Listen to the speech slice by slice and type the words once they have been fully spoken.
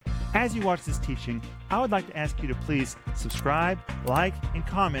As you watch this teaching, I would like to ask you to please subscribe, like, and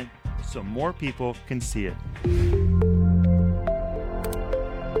comment so more people can see it.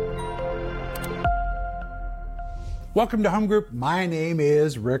 Welcome to Home Group. My name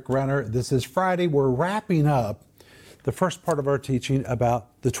is Rick Renner. This is Friday. We're wrapping up the first part of our teaching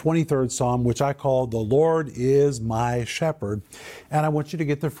about the 23rd Psalm, which I call The Lord is My Shepherd. And I want you to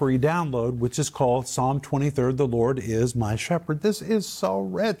get the free download, which is called Psalm 23rd, The Lord is My Shepherd. This is so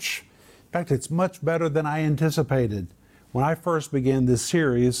rich. In fact, it's much better than I anticipated. When I first began this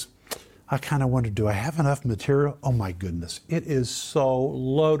series, I kind of wondered, do I have enough material? Oh my goodness, it is so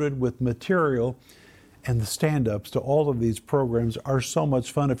loaded with material. And the stand-ups to all of these programs are so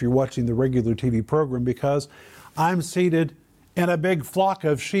much fun if you're watching the regular TV program, because I'm seated in a big flock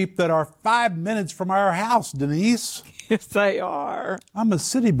of sheep that are 5 minutes from our house, Denise. Yes, they are. I'm a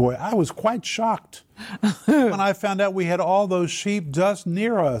city boy. I was quite shocked when I found out we had all those sheep just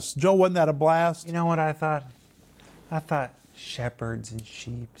near us. Joe, wasn't that a blast? You know what I thought? I thought shepherds and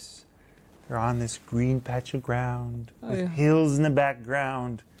sheeps, they're on this green patch of ground with hills in the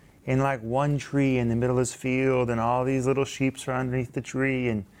background, and like one tree in the middle of this field, and all these little sheeps are underneath the tree,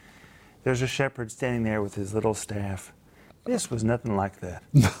 and there's a shepherd standing there with his little staff. This was nothing like that.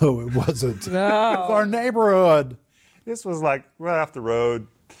 No, it wasn't. No. It was our neighborhood. This was like right off the road.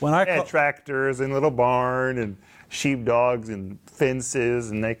 When I had tractors and little barn and sheepdogs and fences,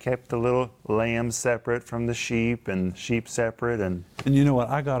 and they kept the little lambs separate from the sheep and sheep separate. And you know what?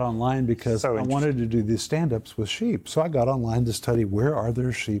 I got online because I wanted to do these stand-ups with sheep. So I got online to study where are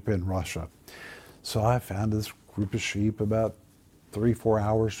there sheep in Russia. So I found this group of sheep about 3-4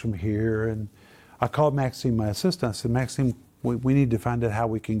 hours from here, and I called Maxime, my assistant. I said, Maxime, we need to find out how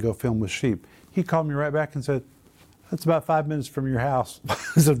we can go film with sheep. He called me right back and said, that's about 5 minutes from your house.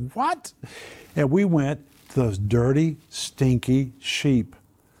 I said, what? And we went to those dirty, stinky sheep.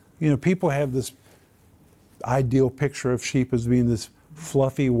 You know, people have this ideal picture of sheep as being this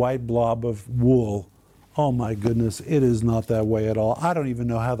fluffy white blob of wool. Oh my goodness, it is not that way at all. I don't even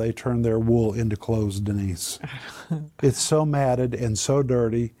know how they turn their wool into clothes, Denise. It's so matted and so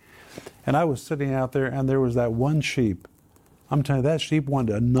dirty. And I was sitting out there, and there was that one sheep. I'm telling you, that sheep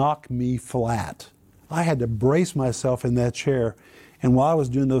wanted to knock me flat. I had to brace myself in that chair. And while I was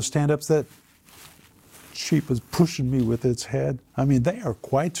doing those stand-ups, that sheep was pushing me with its head. I mean, they are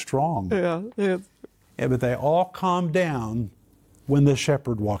quite strong. Yeah, but they all calmed down when the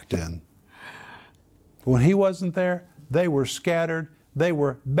shepherd walked in. When he wasn't there, they were scattered. They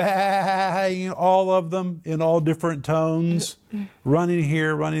were baying, all of them in all different tones, running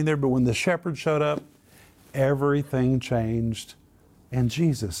here, running there. But when the shepherd showed up, everything changed. And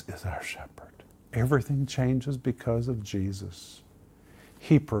Jesus is our shepherd. Everything changes because of Jesus.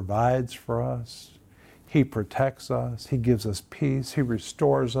 He provides for us. He protects us. He gives us peace. He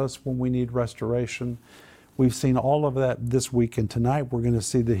restores us when we need restoration. We've seen all of that this week, and tonight we're going to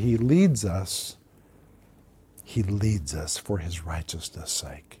see that He leads us. He leads us for His righteousness'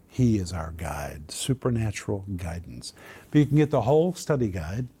 sake. He is our guide, supernatural guidance. But you can get the whole study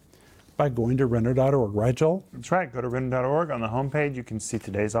guide by going to Renner.org, right, Joel? That's right. Go to Renner.org. On the homepage, you can see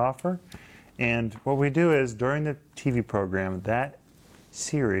today's offer. And what we do is, during the TV program, that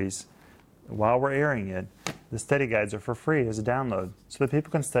series, while we're airing it, the study guides are for free as a download, so that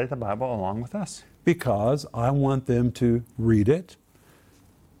people can study the Bible along with us. Because I want them to read it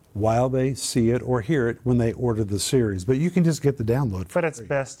while they see it or hear it when they order the series. But you can just get the download for free. But it's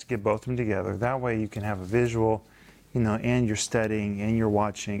best to get both of them together. That way you can have a visual, and you're studying and you're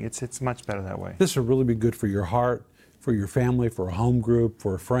watching. It's much better that way. This will really be good for your heart, for your family, for a home group,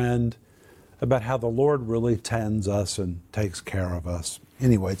 for a friend, about how the Lord really tends us and takes care of us.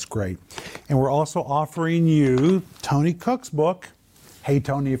 Anyway, it's great. And we're also offering you Tony Cook's book. Hey,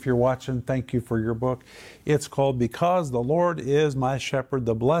 Tony, if you're watching, thank you for your book. It's called Because the Lord is My Shepherd,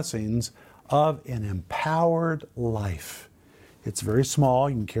 The Blessings of an Empowered Life. It's very small.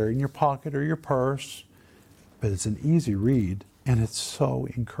 You can carry it in your pocket or your purse, but it's an easy read, and it's so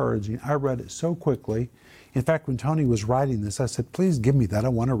encouraging. I read it so quickly. In fact, when Tony was writing this, I said, please give me that. I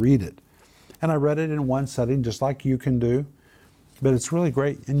want to read it. And I read it in one setting, just like you can do. But it's really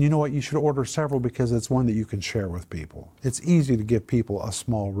great. And you know what? You should order several because it's one that you can share with people. It's easy to give people a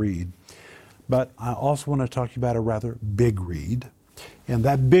small read. But I also want to talk to you about a rather big read. And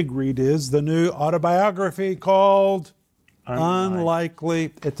that big read is the new autobiography called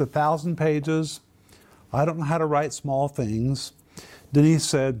Unlikely. It's 1,000 pages. I don't know how to write small things. Denise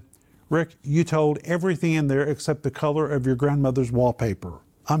said, Rick, you told everything in there except the color of your grandmother's wallpaper.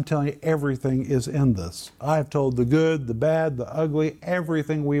 I'm telling you, everything is in this. I've told the good, the bad, the ugly,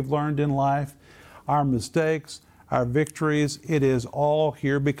 everything we've learned in life, our mistakes, our victories. It is all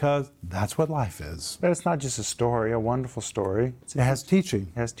here because that's what life is. But it's not just a story, a wonderful story. It has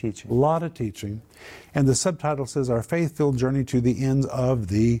teaching. It has teaching. A lot of teaching. And the subtitle says, Our Faith-Filled Journey to the Ends of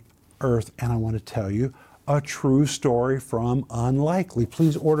the Earth. And I want to tell you a true story from Unlikely.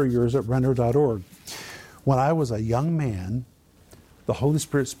 Please order yours at Renner.org. When I was a young man, the Holy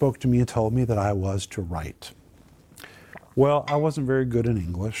Spirit spoke to me and told me that I was to write. Well, I wasn't very good in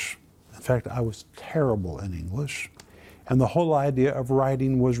English. In fact, I was terrible in English. And the whole idea of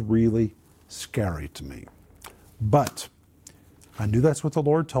writing was really scary to me. But I knew that's what the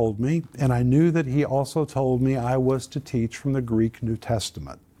Lord told me, and I knew that He also told me I was to teach from the Greek New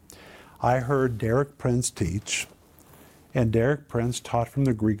Testament. I heard Derek Prince teach, and Derek Prince taught from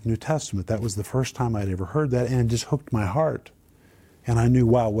the Greek New Testament. That was the first time I'd ever heard that, and it just hooked my heart. And I knew,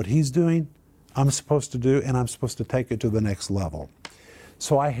 wow, what he's doing, I'm supposed to do, and I'm supposed to take it to the next level.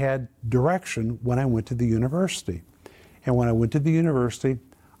 So I had direction when I went to the university. And when I went to the university,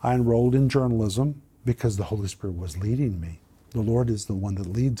 I enrolled in journalism because the Holy Spirit was leading me. The Lord is the one that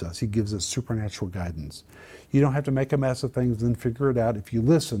leads us. He gives us supernatural guidance. You don't have to make a mess of things and figure it out. If you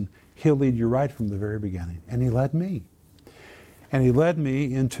listen, He'll lead you right from the very beginning. And He led me. And He led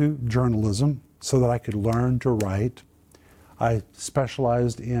me into journalism so that I could learn to write. I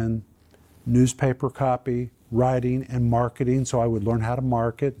specialized in newspaper copy, writing, and marketing, so I would learn how to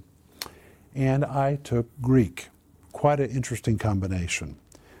market. And I took Greek. Quite an interesting combination.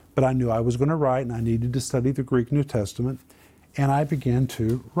 But I knew I was going to write, and I needed to study the Greek New Testament, and I began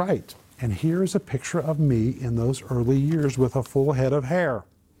to write. And here's a picture of me in those early years with a full head of hair.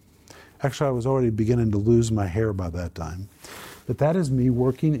 Actually, I was already beginning to lose my hair by that time. But that is me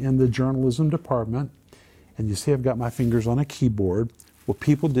working in the journalism department. And you see I've got my fingers on a keyboard. Well,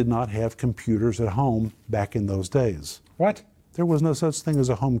 people did not have computers at home back in those days. What? There was no such thing as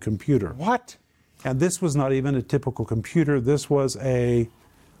a home computer. What? And this was not even a typical computer. This was a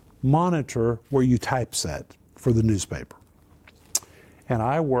monitor where you typeset for the newspaper. And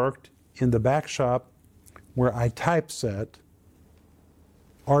I worked in the back shop where I typeset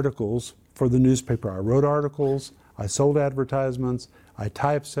articles for the newspaper. I wrote articles, I sold advertisements, I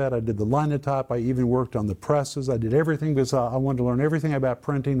typeset, I did the linotype, I even worked on the presses. I did everything because I wanted to learn everything about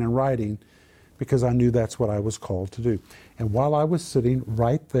printing and writing because I knew that's what I was called to do. And while I was sitting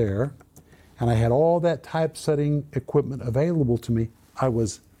right there, and I had all that typesetting equipment available to me, I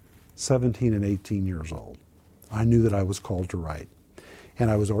was 17 and 18 years old. I knew that I was called to write.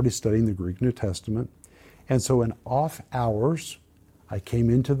 And I was already studying the Greek New Testament. And so in off hours, I came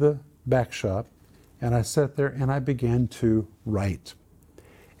into the back shop and I sat there and I began to write.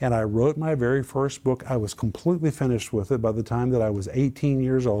 And I wrote my very first book. I was completely finished with it by the time that I was 18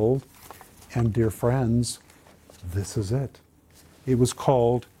 years old. And dear friends, this is it. It was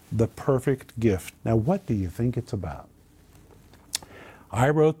called The Perfect Gift. Now, what do you think it's about? I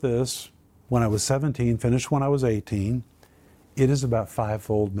wrote this when I was 17, finished when I was 18. It is about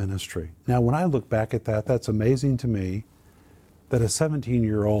fivefold ministry. Now, when I look back at that, that's amazing to me that a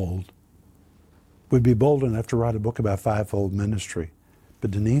 17-year-old would be bold enough to write a book about fivefold ministry.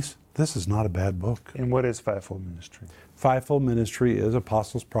 But Denise, this is not a bad book. And what is fivefold ministry? Fivefold ministry is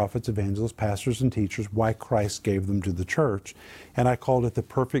apostles, prophets, evangelists, pastors, and teachers, why Christ gave them to the church. And I called it the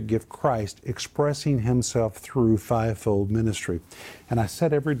perfect gift, Christ expressing Himself through fivefold ministry. And I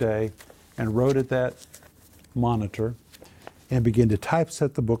sat every day and wrote at that monitor and began to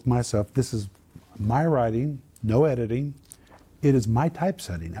typeset the book myself. This is my writing, no editing. It is my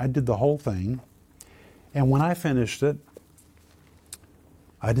typesetting. I did the whole thing. And when I finished it,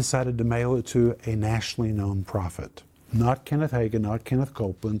 I decided to mail it to a nationally known prophet. Not Kenneth Hagin, not Kenneth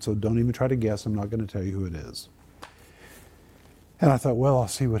Copeland, so don't even try to guess. I'm not going to tell you who it is. And I thought, well, I'll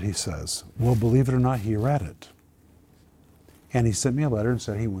see what he says. Well, believe it or not, he read it. And he sent me a letter and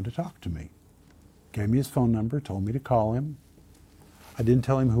said he wanted to talk to me. Gave me his phone number, told me to call him. I didn't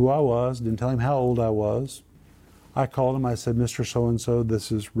tell him who I was, didn't tell him how old I was. I called him, I said, Mr. So-and-so,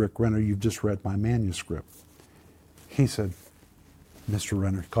 this is Rick Renner, you've just read my manuscript. He said, Mr.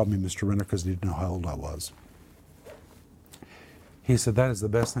 Renner, he called me Mr. Renner because he didn't know how old I was. He said, that is the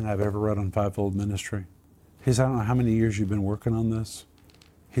best thing I've ever read on fivefold ministry. He said, I don't know how many years you've been working on this.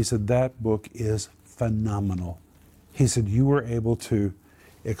 He said, that book is phenomenal. He said, you were able to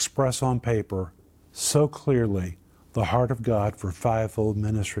express on paper so clearly the heart of God for fivefold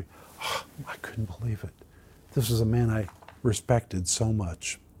ministry. Oh, I couldn't believe it. This was a man I respected so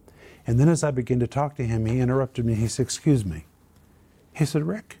much. And then as I began to talk to him, he interrupted me. He said, excuse me. He said,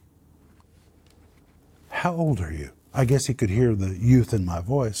 Rick, how old are you? I guess he could hear the youth in my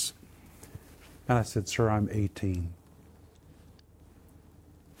voice. And I said, sir, I'm 18.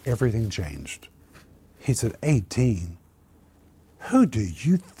 Everything changed. He said, 18? Who do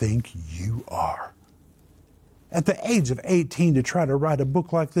you think you are? At the age of 18 to try to write a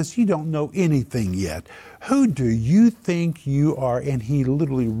book like this, you don't know anything yet. Who do you think you are? And he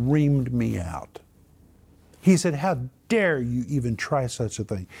literally reamed me out. He said, how dare you even try such a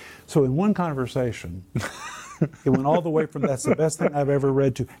thing? So in one conversation, it went all the way from that's the best thing I've ever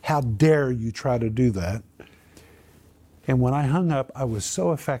read to how dare you try to do that. And when I hung up, I was so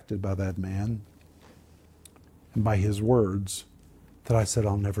affected by that man and by his words that I said,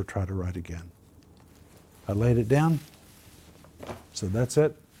 I'll never try to write again. I laid it down, said, that's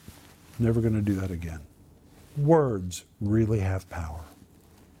it, never going to do that again. Words really have power.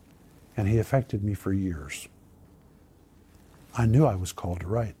 And he affected me for years. I knew I was called to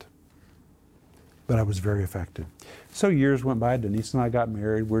write, but I was very affected. So years went by, Denise and I got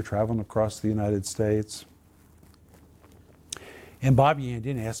married, we're traveling across the United States. And Bob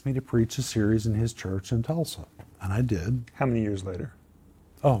Yandian asked me to preach a series in his church in Tulsa, and I did. How many years later?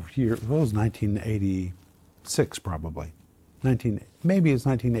 Oh, it was 1986 probably. Maybe it's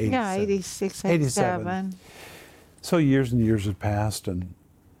 1986. Yeah, 86, 87. So years and years had passed, and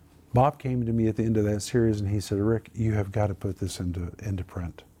Bob came to me at the end of that series and he said, Rick, you have got to put this into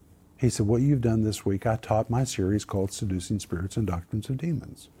print. He said, what you've done this week, I taught my series called Seducing Spirits and Doctrines of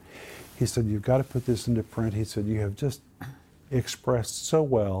Demons. He said, you've got to put this into print. He said, you have just expressed so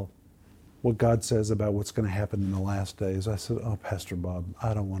well what God says about what's going to happen in the last days. I said, oh, Pastor Bob,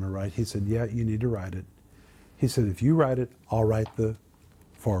 I don't want to write. He said, yeah, you need to write it. He said, if you write it, I'll write the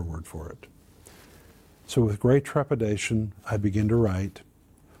foreword for it. So with great trepidation, I began to write.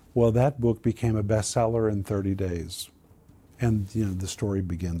 Well, that book became a bestseller in 30 days. And, the story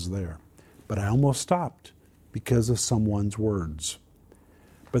begins there. But I almost stopped because of someone's words.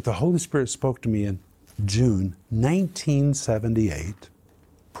 But the Holy Spirit spoke to me in June 1978,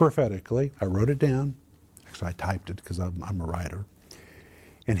 prophetically. I wrote it down. Actually, I typed it because I'm a writer.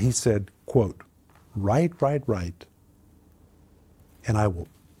 And he said, quote, write, and I will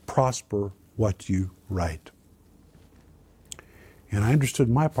prosper what you write. And I understood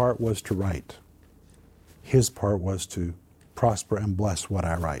my part was to write. His part was to prosper and bless what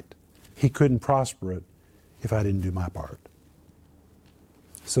I write. He couldn't prosper it if I didn't do my part.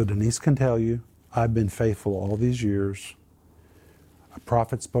 So Denise can tell you, I've been faithful all these years. A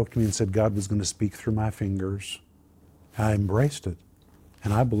prophet spoke to me and said God was going to speak through my fingers. I embraced it.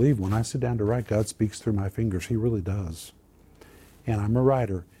 And I believe when I sit down to write, God speaks through my fingers. He really does. And I'm a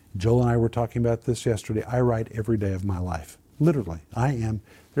writer. Joel and I were talking about this yesterday. I write every day of my life. Literally, I am.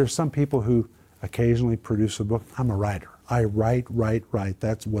 There are some people who occasionally produce a book. I'm a writer. I write.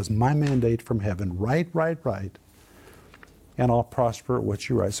 That was my mandate from heaven. Write. And I'll prosper at what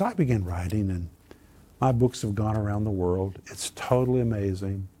you write. So I began writing, and my books have gone around the world. It's totally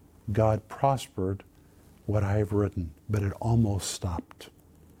amazing. God prospered what I have written, but it almost stopped.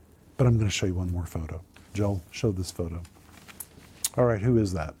 But I'm going to show you one more photo. Joel, show this photo. All right, who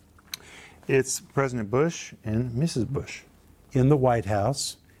is that? It's President Bush and Mrs. Bush. In the White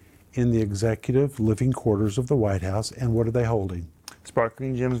House, in the executive living quarters of the White House, and what are they holding?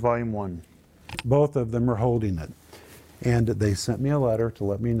 Sparkling Gems Volume 1. Both of them are holding it. And they sent me a letter to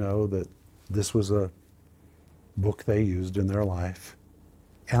let me know that this was a book they used in their life.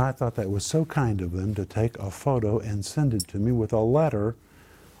 And I thought that was so kind of them to take a photo and send it to me with a letter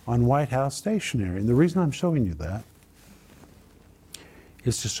on White House stationery. And the reason I'm showing you that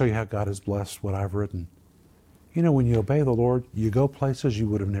is to show you how God has blessed what I've written. When you obey the Lord, you go places you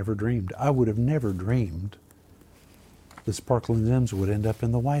would have never dreamed. I would have never dreamed that Sparkling Gems would end up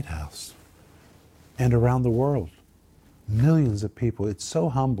in the White House and around the world. Millions of people. It's so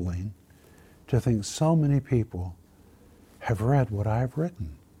humbling to think so many people have read what I've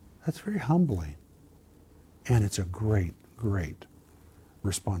written. That's very humbling. And it's a great, great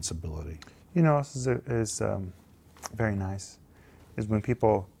responsibility. This is very nice, is when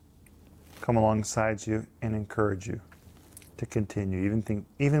people come alongside you and encourage you to continue,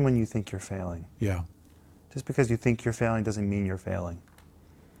 even when you think you're failing. Yeah. Just because you think you're failing doesn't mean you're failing.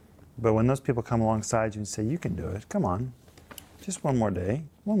 But when those people come alongside you and say, you can do it, come on, just one more day,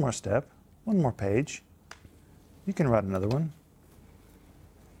 one more step, one more page, you can write another one.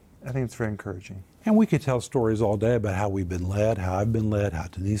 I think it's very encouraging. And we could tell stories all day about how we've been led, how I've been led, how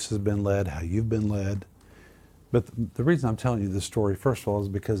Denise has been led, how you've been led. But the reason I'm telling you this story, first of all, is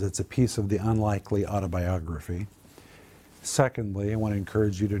because it's a piece of the unlikely autobiography. Secondly, I want to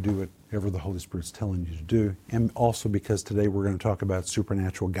encourage you to do whatever the Holy Spirit's telling you to do. And also because today we're going to talk about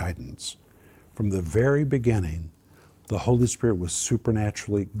supernatural guidance. From the very beginning, the Holy Spirit was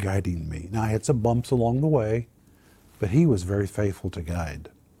supernaturally guiding me. Now, I had some bumps along the way, but He was very faithful to guide.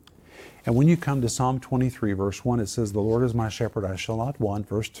 And when you come to Psalm 23, verse 1, it says, "The Lord is my shepherd, I shall not want."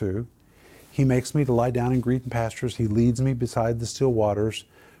 Verse 2, "He makes me to lie down in green pastures. He leads me beside the still waters."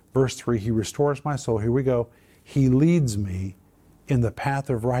 Verse 3, "He restores my soul." Here we go. "He leads me in the path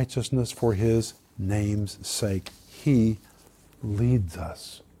of righteousness for His name's sake." He leads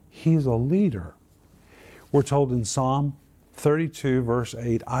us. He's a leader. We're told in Psalm 32, verse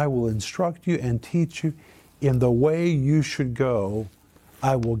 8, "I will instruct you and teach you in the way you should go.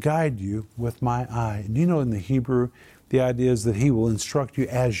 I will guide you with my eye." And you know, in the Hebrew, the idea is that He will instruct you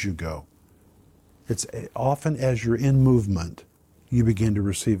as you go. It's often as you're in movement, you begin to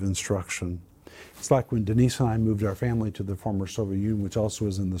receive instruction. It's like when Denise and I moved our family to the former Soviet Union, which also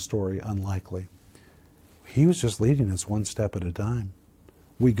is in the story Unlikely. He was just leading us one step at a time.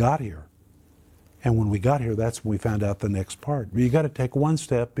 We got here. And when we got here, that's when we found out the next part. But you got to take one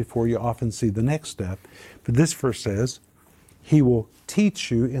step before you often see the next step. But this verse says, "He will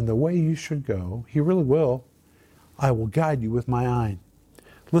teach you in the way you should go." He really will. "I will guide you with my eye."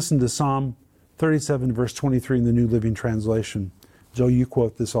 Listen to Psalm 37, verse 23 in the New Living Translation. Joe, you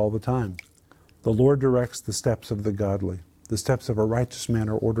quote this all the time. "The Lord directs the steps of the godly. The steps of a righteous man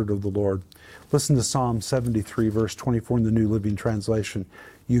are ordered of the Lord." Listen to Psalm 73, verse 24 in the New Living Translation.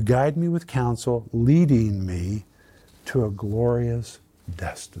 "You guide me with counsel, leading me to a glorious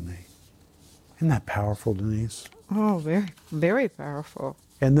destiny." Isn't that powerful, Denise? Oh, very, very powerful.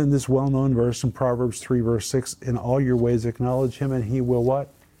 And then this well-known verse in Proverbs 3, verse 6, "In all your ways acknowledge Him, and He will"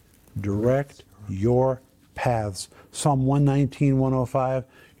 what? "Direct your paths." Psalm 119, 105,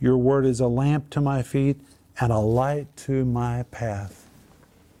 "Your word is a lamp to my feet and a light to my path."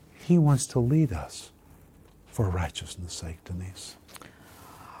 He wants to lead us for righteousness' sake, Denise.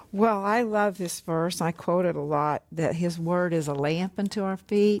 Well, I love this verse. I quote it a lot, that His word is a lamp unto our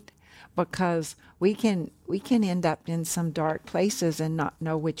feet, because we can end up in some dark places and not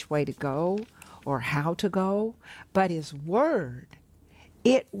know which way to go or how to go. But His word,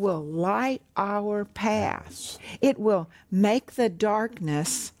 it will light our paths. It will make the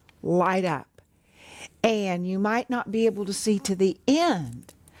darkness light up. And you might not be able to see to the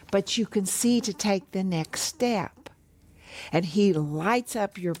end, but you can see to take the next step. And He lights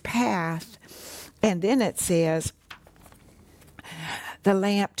up your path. And then it says, "The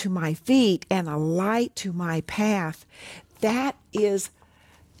lamp to my feet and a light to my path."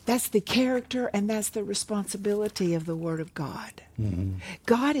 That's the character and that's the responsibility of the Word of God. Mm-hmm.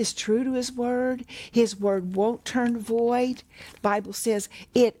 God is true to His Word. His Word won't turn void. The Bible says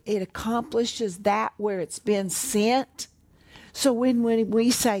it accomplishes that where it's been sent. So when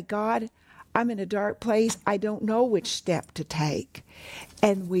we say, "God, I'm in a dark place, I don't know which step to take,"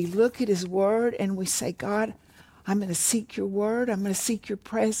 and we look at His Word and we say, "God, I'm going to seek your word. I'm going to seek your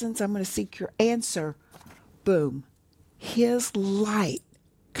presence. I'm going to seek your answer." Boom. His light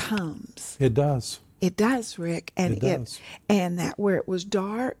comes. It does. It does, Rick. And it does. And that where it was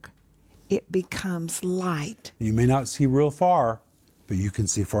dark, it becomes light. You may not see real far, but you can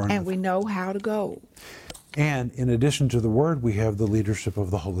see far enough. And we know how to go. And in addition to the Word, we have the leadership of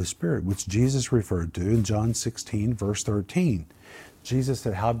the Holy Spirit, which Jesus referred to in John 16, verse 13. Jesus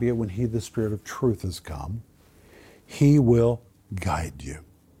said, "Howbeit when He, the Spirit of truth, is come, He will guide you."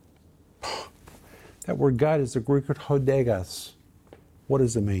 That word guide is the Greek word hodegas. What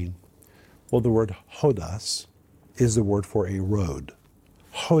does it mean? Well, the word hodas is the word for a road.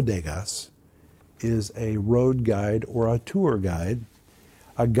 Hodegas is a road guide or a tour guide,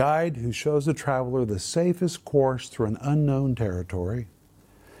 a guide who shows the traveler the safest course through an unknown territory,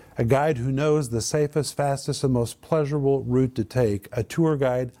 a guide who knows the safest, fastest, and most pleasurable route to take, a tour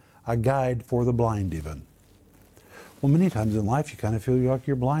guide, a guide for the blind even. Well, many times in life you kind of feel like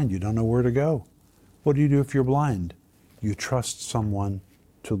you're blind. You don't know where to go. What do you do if you're blind? You trust someone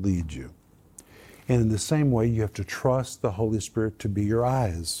to lead you. And in the same way, you have to trust the Holy Spirit to be your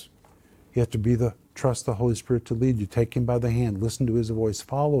eyes. You have to trust the Holy Spirit to lead you. Take Him by the hand, listen to His voice,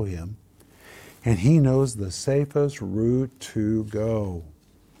 follow Him, and He knows the safest route to go.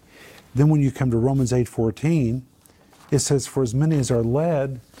 Then when you come to Romans 8:14, it says, "For as many as are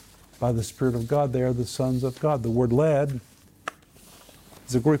led by the Spirit of God, they are the sons of God." The word "led"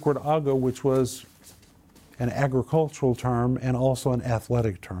 is the Greek word "ago," which was an agricultural term and also an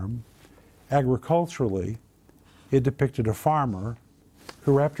athletic term. Agriculturally, it depicted a farmer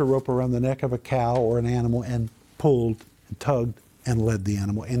who wrapped a rope around the neck of a cow or an animal and pulled and tugged and led the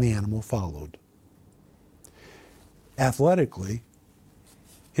animal, and the animal followed. Athletically,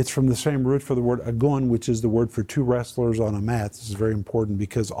 it's from the same root for the word agon, which is the word for two wrestlers on a mat. This is very important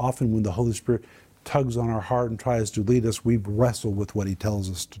because often when the Holy Spirit tugs on our heart and tries to lead us, we wrestle with what He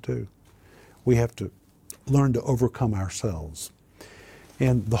tells us to do. We have to learn to overcome ourselves.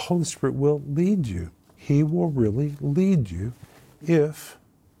 And the Holy Spirit will lead you. He will really lead you if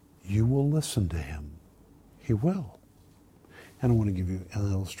you will listen to Him. He will. And I want to give you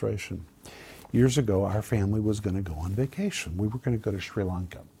an illustration. Years ago, our family was going to go on vacation. We were going to go to Sri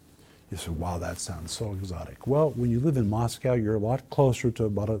Lanka. You said, wow, that sounds so exotic. Well, when you live in Moscow, you're a lot closer to a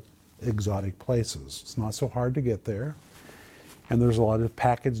lot of exotic places. It's not so hard to get there. And there's a lot of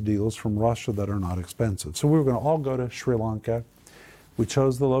package deals from Russia that are not expensive. So we were going to all go to Sri Lanka. We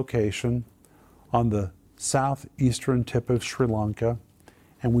chose the location on the southeastern tip of Sri Lanka,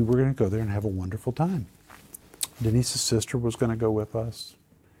 and we were going to go there and have a wonderful time. Denise's sister was going to go with us.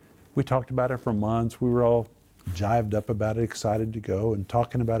 We talked about it for months. We were all jived up about it, excited to go, and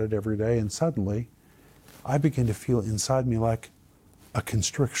talking about it every day. And suddenly, I began to feel inside me like a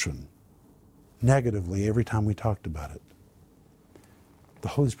constriction, negatively, every time we talked about it. The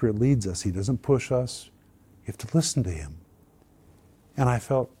Holy Spirit leads us. He doesn't push us. You have to listen to Him. And I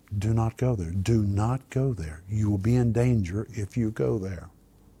felt, do not go there. Do not go there. You will be in danger if you go there.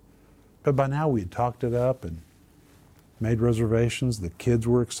 But by now we had talked it up and made reservations. The kids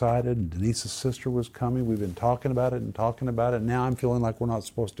were excited, and Denise's sister was coming. We've been talking about it and talking about it. Now I'm feeling like we're not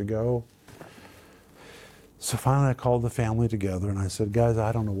supposed to go. So finally I called the family together and I said, guys,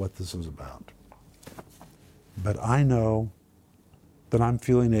 I don't know what this is about. But I know that I'm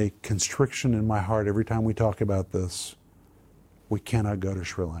feeling a constriction in my heart every time we talk about this. We cannot go to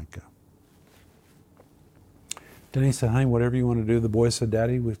Sri Lanka. Denise said, honey, whatever you want to do. The boys said,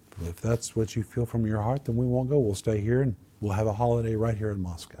 Daddy, if that's what you feel from your heart, then we won't go. We'll stay here and we'll have a holiday right here in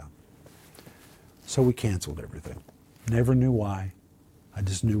Moscow. So we canceled everything. Never knew why. I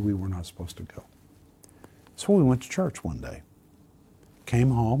just knew we were not supposed to go. So we went to church one day.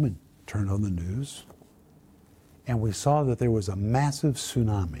 Came home and turned on the news. And we saw that there was a massive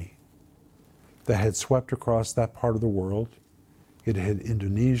tsunami that had swept across that part of the world. It hit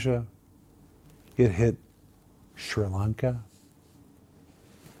Indonesia. It hit Sri Lanka.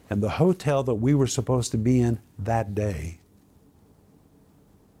 And the hotel that we were supposed to be in that day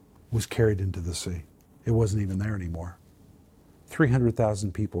was carried into the sea. It wasn't even there anymore.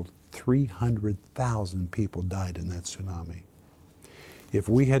 300,000 people died in that tsunami. If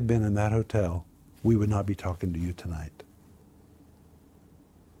we had been in that hotel, we would not be talking to you tonight.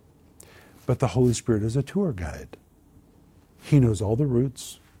 But the Holy Spirit is a tour guide. He knows all the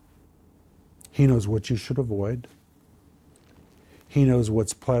routes. He knows what you should avoid. He knows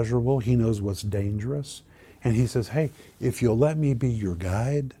what's pleasurable. He knows what's dangerous. And He says, hey, if you'll let me be your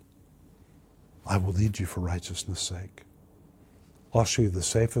guide, I will lead you for righteousness' sake. I'll show you the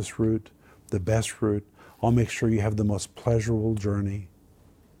safest route, the best route. I'll make sure you have the most pleasurable journey.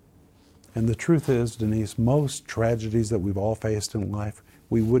 And the truth is, Denise, most tragedies that we've all faced in life,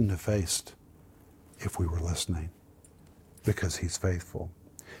 we wouldn't have faced if we were listening, because He's faithful.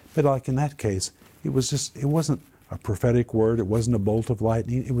 But like in that case, it wasn't a prophetic word, it wasn't a bolt of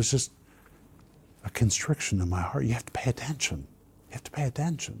lightning, it was just a constriction in my heart. You have to pay attention. You have to pay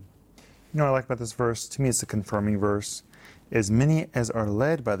attention. You know what I like about this verse? To me, it's a confirming verse. As many as are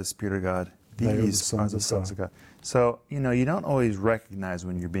led by the Spirit of God, these are the sons of God. So, you don't always recognize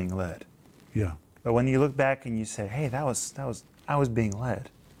when you're being led. Yeah. But when you look back and you say, hey, I was being led.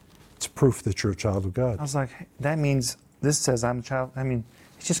 It's proof that you're a child of God. I was like, hey, that means this says I'm a child.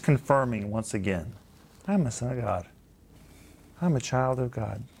 It's just confirming once again, I'm a son of God. I'm a child of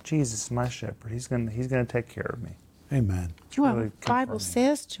God. Jesus is my shepherd. He's gonna take care of me. Amen. Well, really the Bible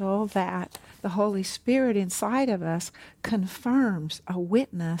says, Joel, that the Holy Spirit inside of us confirms a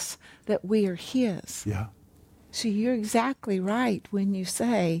witness that we are His. Yeah. So you're exactly right when you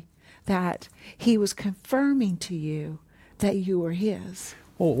say that He was confirming to you that you were His.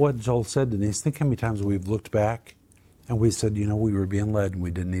 Well, what Joel said, Denise, think how many times we've looked back and we said, we were being led and we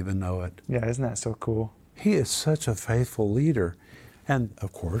didn't even know it. Yeah, isn't that so cool? He is such a faithful leader. And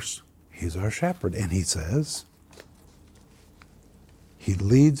of course, He's our shepherd. And He says, He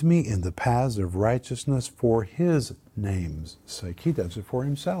leads me in the paths of righteousness for His name's sake. He does it for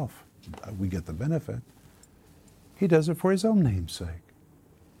Himself. We get the benefit. He does it for His own name's sake.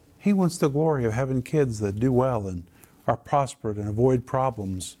 He wants the glory of having kids that do well and are prospered and avoid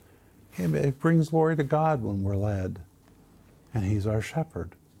problems. It brings glory to God when we're led. And He's our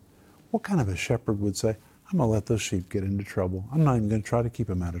shepherd. What kind of a shepherd would say, I'm going to let those sheep get into trouble. I'm not even going to try to keep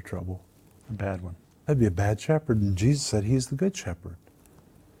them out of trouble. A bad one. That'd be a bad shepherd. And Jesus said He's the good shepherd.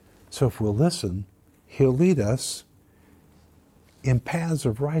 So if we'll listen, He'll lead us in paths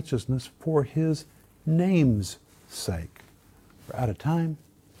of righteousness for His name's sake. We're out of time,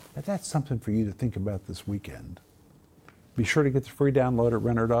 but that's something for you to think about this weekend. Be sure to get the free download at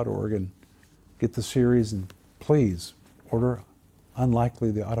renner.org and get the series, and please order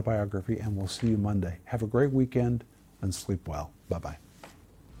Unlikely, the autobiography, and we'll see you Monday. Have a great weekend and sleep well. Bye-bye.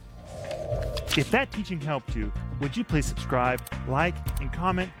 If that teaching helped you, would you please subscribe, like, and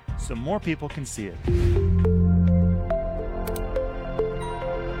comment so more people can see it?